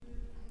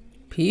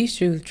Peace,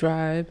 Truth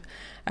Tribe.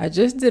 I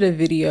just did a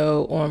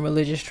video on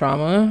religious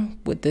trauma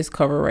with this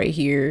cover right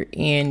here,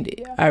 and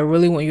I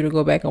really want you to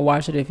go back and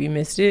watch it if you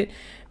missed it,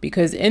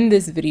 because in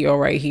this video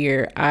right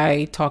here,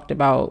 I talked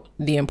about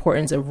the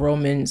importance of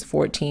Romans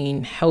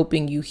 14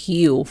 helping you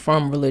heal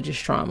from religious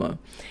trauma.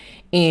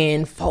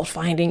 And fault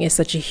finding is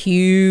such a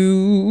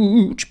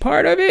huge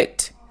part of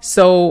it.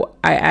 So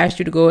I asked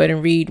you to go ahead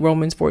and read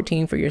Romans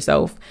 14 for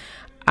yourself.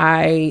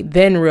 I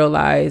then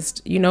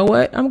realized, you know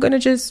what, I'm going to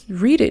just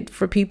read it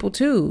for people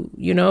too.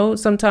 You know,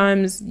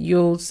 sometimes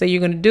you'll say you're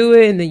going to do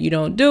it and then you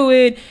don't do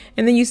it.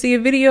 And then you see a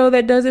video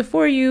that does it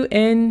for you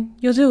and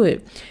you'll do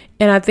it.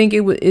 And I think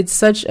it's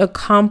such a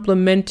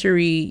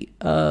complimentary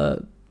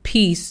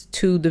piece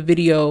to the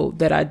video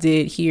that I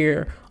did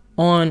here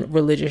on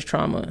religious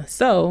trauma.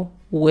 So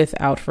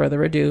without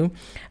further ado,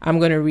 I'm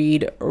going to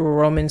read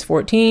Romans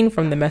 14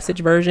 from the Message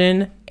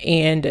version,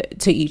 and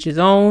to each his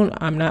own.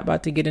 I'm not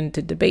about to get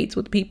into debates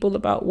with people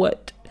about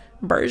what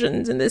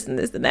versions and this and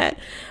this and that.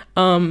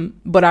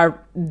 But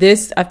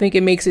I think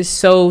it makes it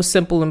so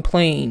simple and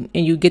plain,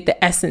 and you get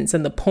the essence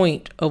and the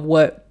point of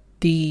what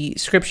the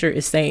scripture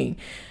is saying.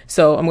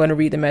 So I'm going to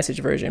read the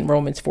Message version,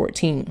 Romans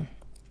 14.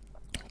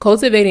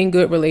 Cultivating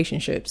good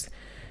relationships.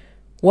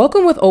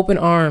 Welcome with open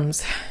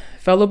arms,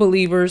 fellow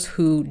believers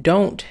who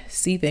don't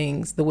see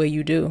things the way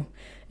you do.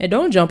 And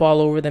don't jump all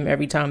over them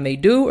every time they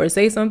do or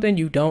say something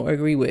you don't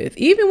agree with,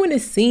 even when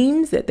it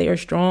seems that they are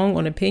strong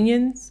on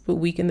opinions but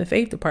weak in the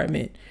faith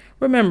department.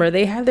 Remember,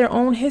 they have their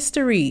own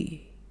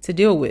history to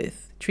deal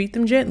with. Treat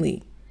them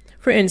gently.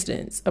 For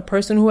instance, a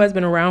person who has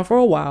been around for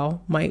a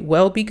while might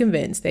well be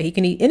convinced that he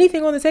can eat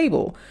anything on the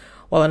table,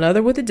 while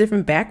another with a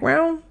different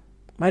background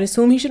might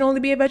assume he should only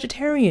be a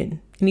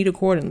vegetarian and eat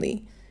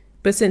accordingly.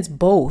 But since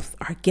both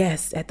are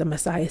guests at the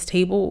Messiah's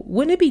table,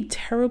 wouldn't it be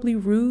terribly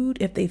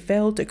rude if they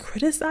failed to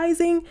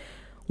criticizing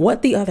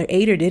what the other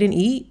ate or didn't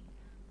eat?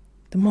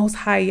 The Most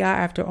High Yah,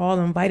 after all,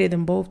 invited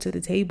them both to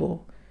the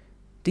table.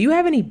 Do you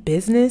have any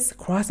business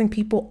crossing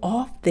people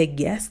off the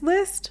guest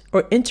list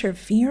or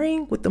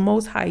interfering with the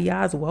Most High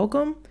Yah's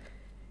welcome?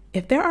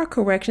 If there are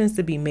corrections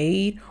to be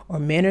made or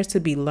manners to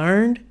be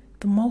learned,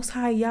 the Most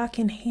High Yah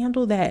can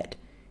handle that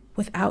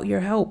without your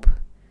help.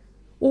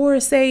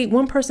 Or say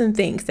one person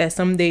thinks that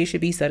some days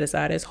should be set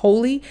aside as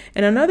holy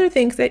and another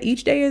thinks that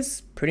each day is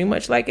pretty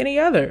much like any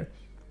other.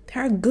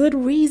 There are good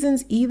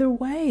reasons either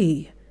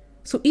way.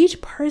 So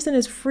each person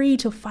is free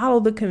to follow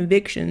the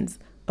convictions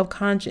of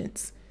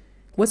conscience.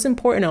 What's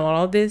important in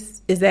all of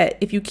this is that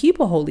if you keep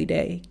a holy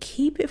day,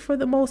 keep it for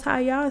the Most High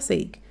Yah's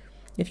sake.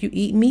 If you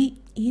eat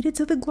meat, eat it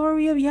to the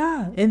glory of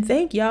Yah and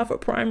thank Yah for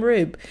prime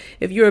rib.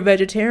 If you're a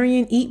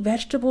vegetarian, eat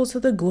vegetables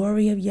to the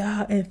glory of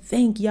Yah and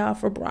thank Yah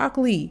for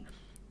broccoli.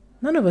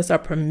 None of us are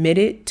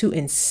permitted to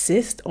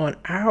insist on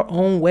our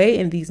own way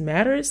in these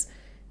matters.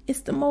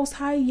 It's the Most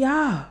High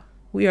Yah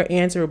we are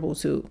answerable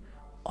to,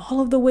 all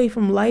of the way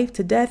from life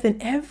to death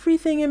and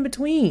everything in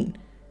between,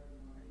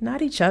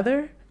 not each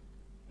other.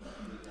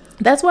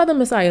 That's why the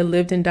Messiah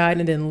lived and died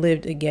and then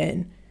lived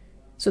again,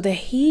 so that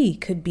he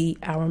could be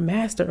our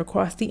master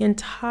across the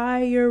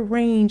entire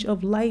range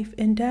of life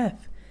and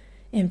death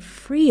and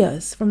free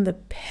us from the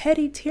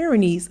petty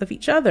tyrannies of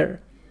each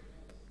other.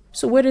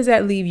 So where does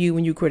that leave you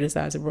when you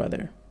criticize a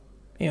brother?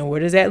 And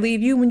where does that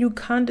leave you when you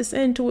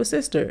condescend to a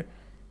sister?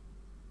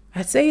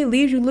 I'd say it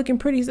leaves you looking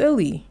pretty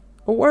silly,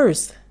 or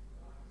worse.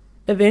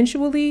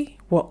 Eventually,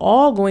 we're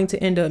all going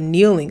to end up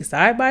kneeling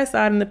side by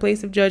side in the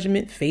place of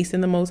judgment,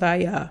 facing the Most High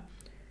Yah.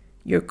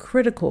 Your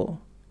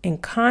critical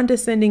and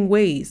condescending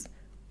ways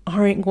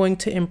aren't going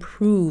to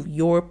improve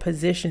your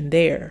position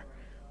there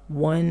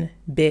one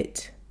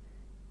bit.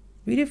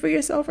 Read it for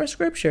yourself in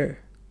scripture.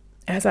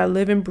 As I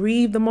live and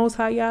breathe, the Most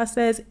High Yah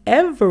says,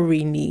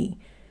 every knee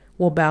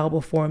will bow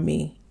before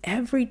me.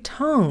 Every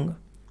tongue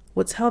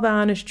will tell the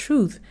honest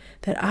truth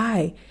that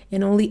I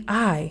and only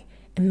I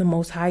am the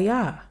Most High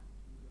Yah.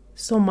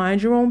 So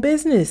mind your own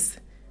business.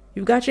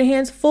 You've got your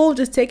hands full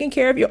just taking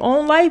care of your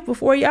own life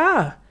before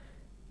Yah.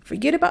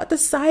 Forget about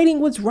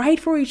deciding what's right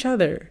for each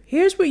other.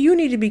 Here's what you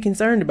need to be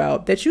concerned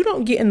about, that you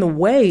don't get in the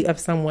way of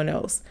someone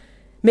else,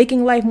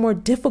 making life more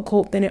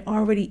difficult than it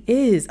already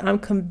is. I'm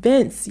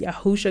convinced,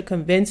 Yahusha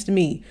convinced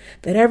me,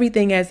 that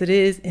everything as it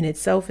is in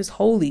itself is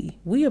holy.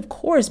 We, of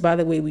course, by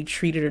the way we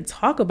treat it or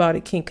talk about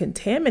it, can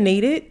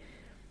contaminate it.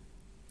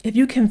 If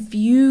you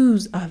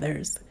confuse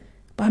others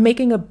by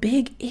making a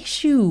big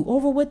issue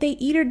over what they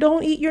eat or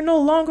don't eat, you're no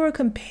longer a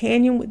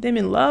companion with them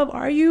in love,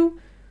 are you?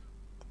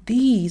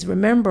 These,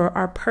 remember,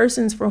 are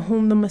persons for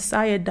whom the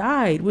Messiah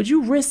died. Would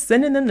you risk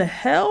sending them to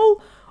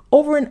hell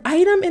over an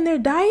item in their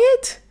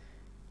diet?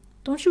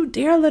 Don't you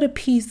dare let a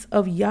piece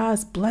of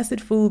Yah's blessed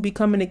food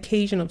become an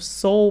occasion of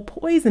soul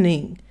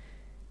poisoning.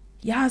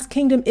 Yah's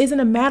kingdom isn't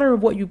a matter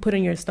of what you put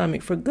in your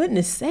stomach, for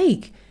goodness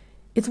sake.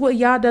 It's what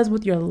Yah does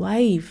with your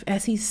life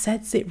as he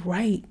sets it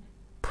right,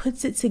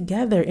 puts it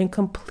together, and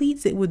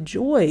completes it with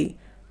joy.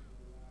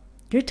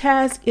 Your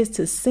task is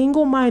to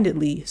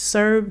single-mindedly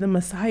serve the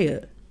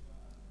Messiah.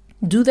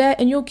 Do that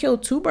and you'll kill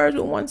two birds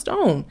with one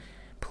stone,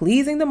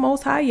 pleasing the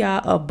Most High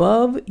Yah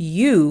above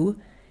you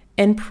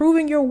and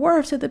proving your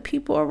worth to the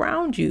people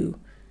around you.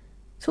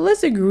 So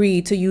let's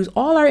agree to use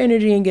all our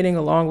energy in getting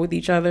along with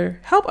each other.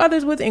 Help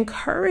others with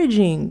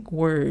encouraging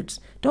words.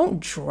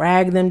 Don't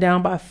drag them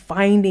down by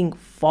finding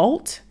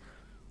fault.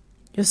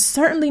 You're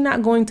certainly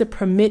not going to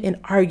permit an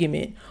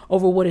argument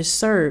over what is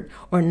served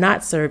or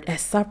not served at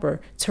supper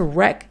to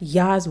wreck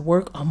Yah's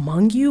work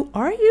among you,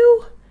 are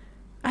you?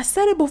 I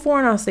said it before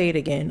and I'll say it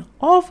again.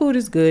 All food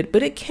is good,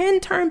 but it can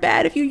turn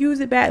bad if you use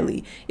it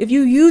badly. If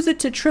you use it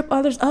to trip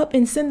others up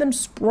and send them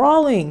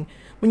sprawling.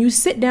 When you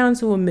sit down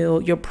to a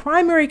meal, your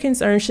primary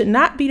concern should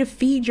not be to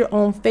feed your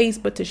own face,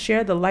 but to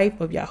share the life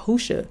of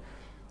Yahusha.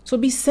 So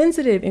be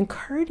sensitive and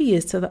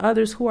courteous to the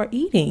others who are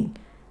eating.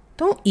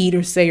 Don't eat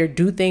or say or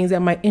do things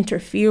that might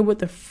interfere with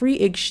the free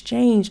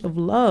exchange of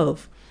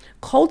love.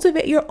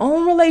 Cultivate your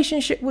own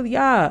relationship with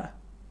Yah,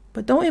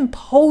 but don't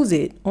impose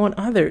it on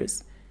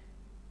others.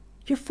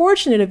 You're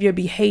fortunate if your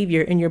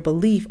behavior and your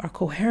belief are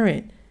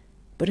coherent.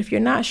 But if you're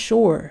not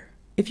sure,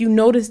 if you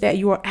notice that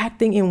you are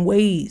acting in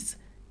ways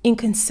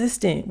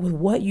inconsistent with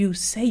what you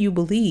say you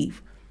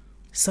believe,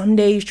 some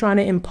days trying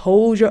to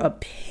impose your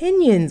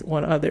opinions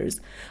on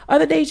others,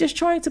 other days just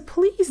trying to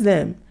please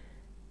them,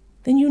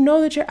 then you know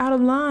that you're out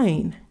of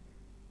line.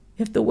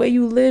 If the way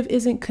you live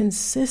isn't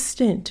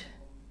consistent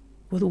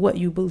with what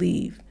you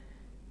believe,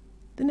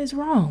 then it's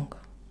wrong.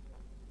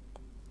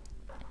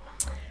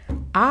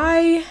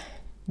 I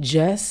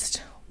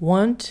just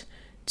want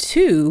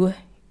to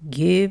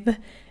give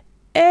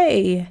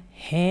a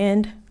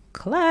hand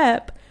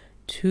clap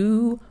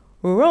to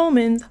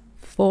Romans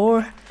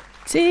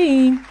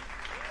 14.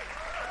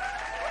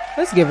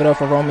 Let's give it up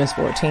for Romans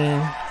 14.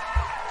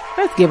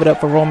 Let's give it up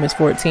for Romans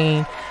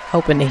 14,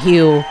 helping to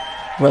heal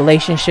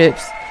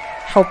relationships,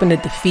 helping to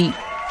defeat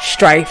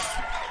strife,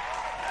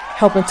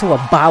 helping to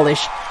abolish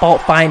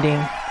fault finding.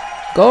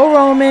 Go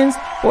Romans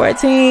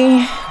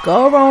 14.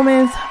 Go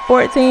Romans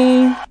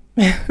 14.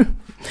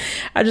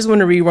 I just want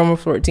to read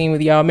Romans 14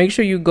 with y'all. Make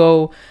sure you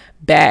go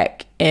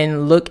back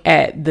and look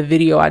at the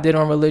video I did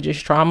on religious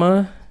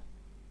trauma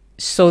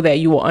so that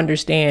you will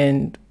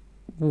understand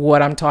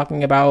what I'm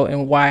talking about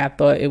and why I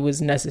thought it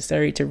was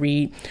necessary to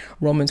read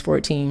Romans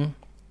 14.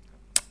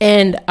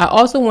 And I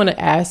also want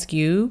to ask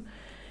you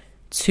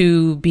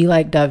to be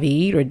like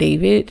David or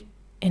David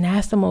and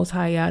ask the Most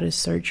High Yah to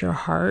search your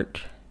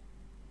heart.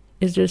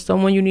 Is there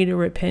someone you need to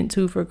repent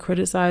to for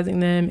criticizing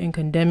them and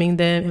condemning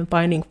them and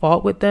finding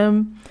fault with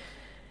them?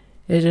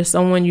 Is there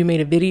someone you made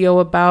a video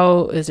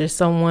about? Is there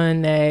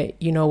someone that,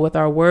 with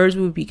our words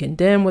we would be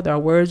condemned, with our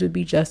words would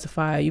be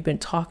justified? You've been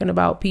talking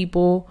about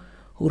people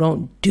who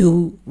don't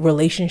do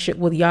relationship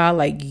with Yah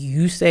like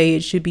you say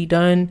it should be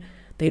done.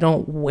 They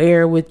don't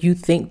wear what you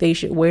think they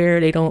should wear.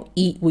 They don't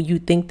eat what you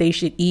think they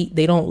should eat.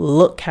 They don't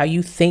look how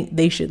you think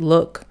they should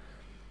look.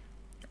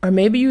 Or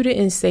maybe you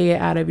didn't say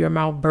it out of your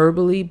mouth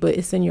verbally, but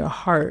it's in your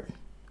heart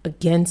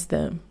against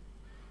them.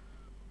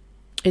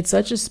 It's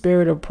such a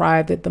spirit of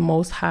pride that the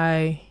Most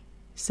High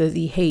says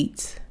he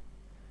hates.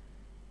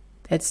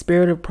 That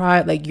spirit of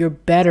pride, like you're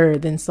better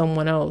than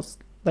someone else.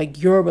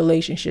 Like your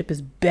relationship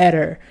is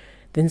better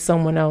than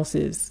someone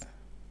else's.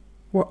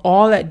 We're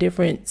all at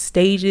different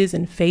stages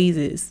and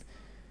phases.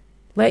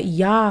 Let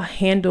Yah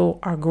handle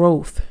our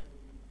growth.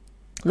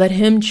 Let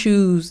him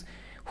choose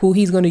who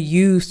he's going to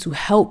use to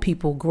help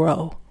people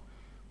grow,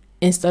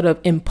 instead of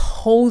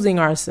imposing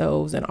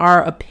ourselves and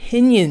our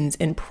opinions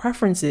and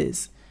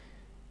preferences.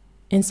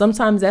 And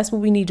sometimes that's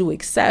what we need to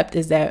accept,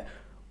 is that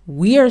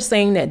we are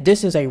saying that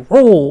this is a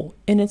rule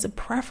and it's a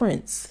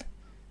preference.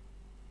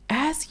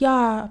 Ask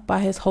Yah by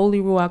his Holy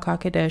Ruach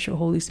HaKodesh, or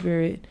Holy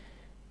Spirit,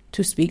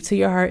 to speak to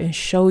your heart and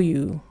show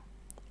you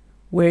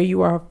where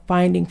you are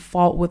finding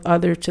fault with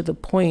others to the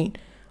point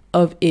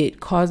of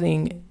it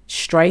causing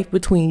strife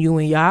between you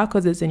and Yah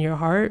because it's in your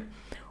heart,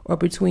 or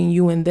between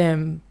you and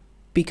them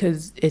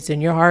because it's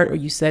in your heart or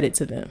you said it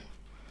to them.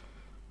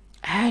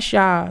 Ask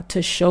Yah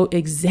to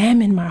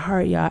examine my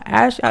heart, Yah.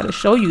 Ask Yah to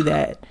show you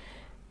that.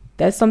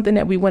 That's something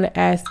that we want to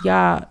ask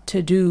Yah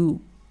to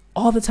do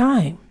all the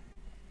time.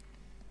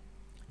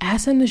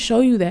 Ask him to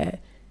show you that.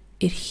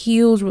 It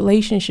heals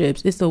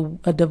relationships. It's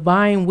a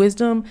divine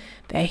wisdom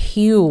that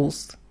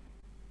heals.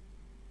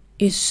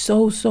 It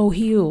so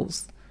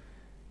heals.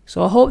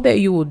 So I hope that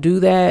you will do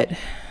that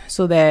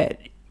so that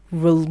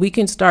we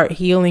can start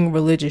healing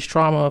religious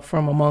trauma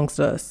from amongst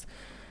us.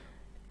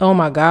 Oh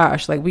my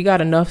gosh, like we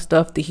got enough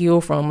stuff to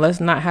heal from. Let's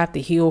not have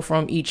to heal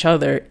from each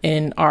other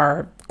in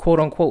our quote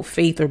unquote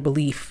faith or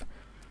belief.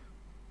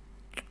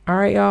 All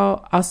right,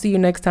 y'all. I'll see you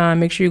next time.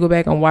 Make sure you go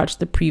back and watch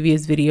the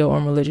previous video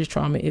on religious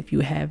trauma if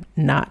you have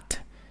not.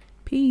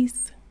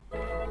 Peace.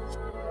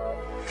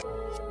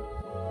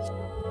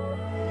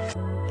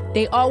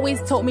 They always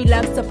told me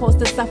love's supposed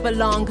to suffer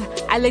long.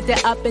 I looked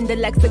it up in the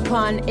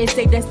lexicon. It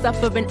say that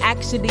suffering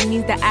actually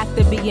means the act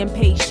of being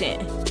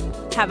patient.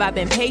 Have I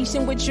been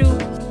patient with you?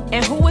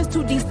 And who is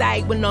to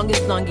decide when long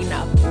is long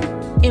enough?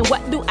 And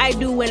what do I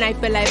do when I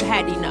feel I've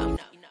had enough?